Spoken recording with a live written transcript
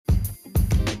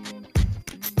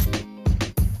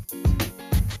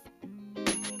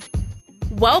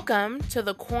Welcome to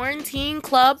the Quarantine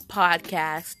Club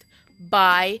podcast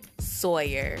by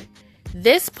Sawyer.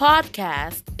 This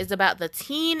podcast is about the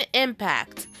teen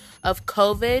impact of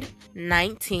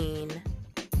COVID-19.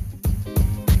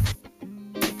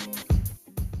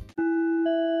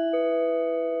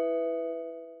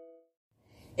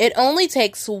 It only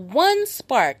takes one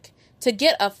spark to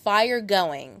get a fire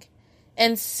going,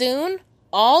 and soon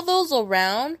all those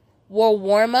around will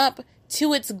warm up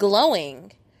to its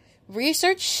glowing.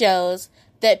 Research shows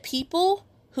that people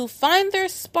who find their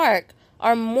spark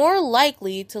are more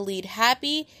likely to lead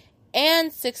happy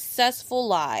and successful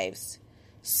lives.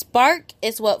 Spark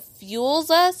is what fuels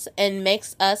us and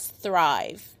makes us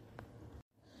thrive.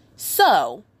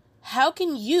 So, how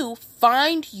can you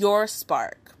find your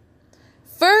spark?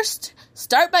 First,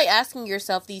 start by asking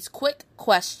yourself these quick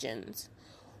questions.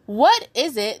 What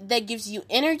is it that gives you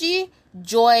energy,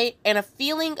 joy, and a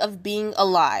feeling of being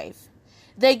alive?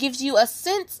 That gives you a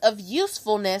sense of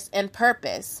usefulness and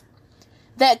purpose?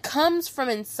 That comes from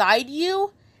inside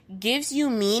you, gives you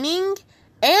meaning,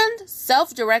 and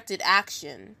self-directed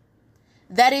action?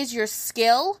 That is your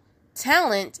skill,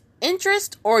 talent,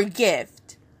 interest, or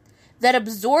gift? That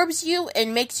absorbs you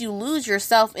and makes you lose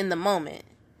yourself in the moment?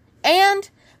 And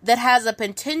that has a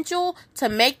potential to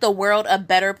make the world a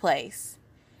better place?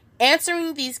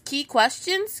 Answering these key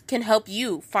questions can help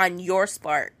you find your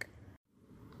spark.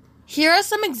 Here are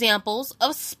some examples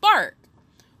of spark.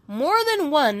 More than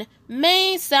one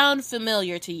may sound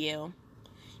familiar to you.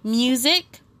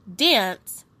 Music,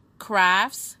 dance,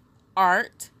 crafts,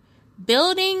 art,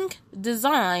 building,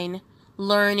 design,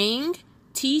 learning,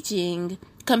 teaching,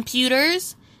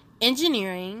 computers,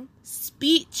 engineering,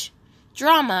 speech,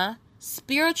 drama,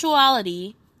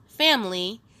 spirituality,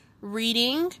 family,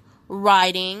 reading,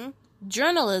 writing,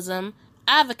 journalism,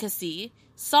 advocacy,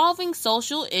 solving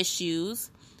social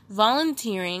issues,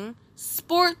 volunteering,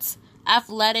 sports,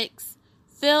 athletics,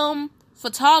 film,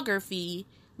 photography,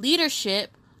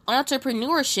 leadership,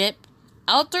 entrepreneurship,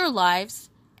 outdoor lives,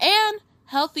 and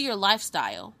healthier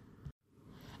lifestyle.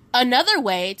 Another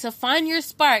way to find your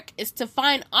spark is to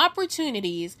find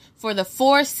opportunities for the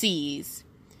 4 C's.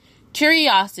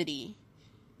 Curiosity.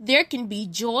 There can be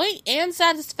joy and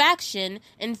satisfaction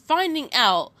in finding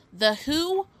out the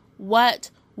who, what,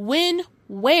 when,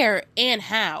 where, and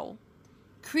how.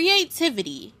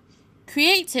 Creativity.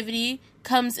 Creativity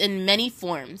comes in many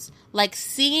forms, like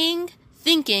seeing,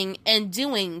 thinking, and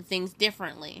doing things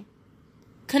differently.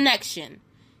 Connection.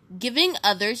 Giving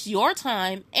others your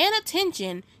time and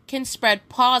attention can spread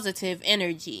positive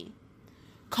energy.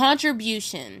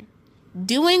 Contribution.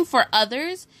 Doing for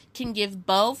others can give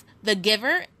both the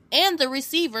giver and the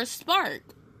receiver spark.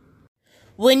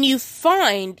 When you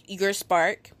find your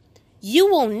spark, you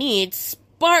will need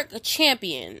spark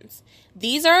champions.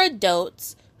 These are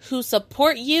adults who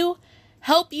support you,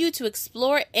 help you to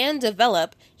explore and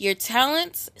develop your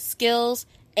talents, skills,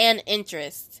 and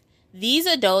interests. These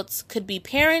adults could be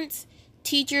parents,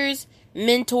 teachers,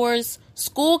 mentors,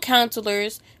 school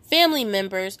counselors, family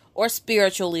members, or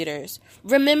spiritual leaders.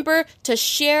 Remember to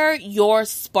share your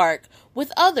spark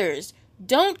with others.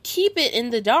 Don't keep it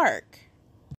in the dark.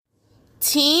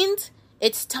 Teens,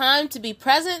 it's time to be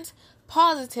present,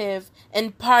 positive,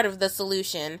 and part of the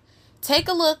solution. Take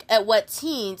a look at what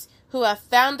teens who have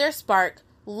found their spark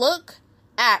look,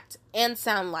 act, and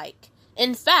sound like.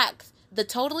 In fact, the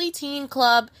Totally Teen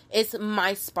Club is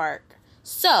my spark.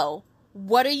 So,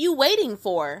 what are you waiting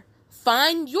for?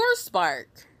 Find your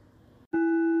spark.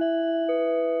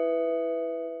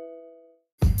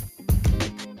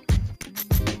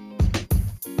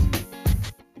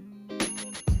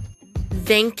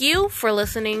 Thank you for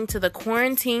listening to the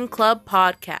Quarantine Club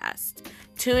podcast.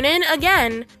 Tune in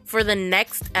again for the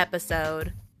next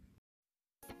episode.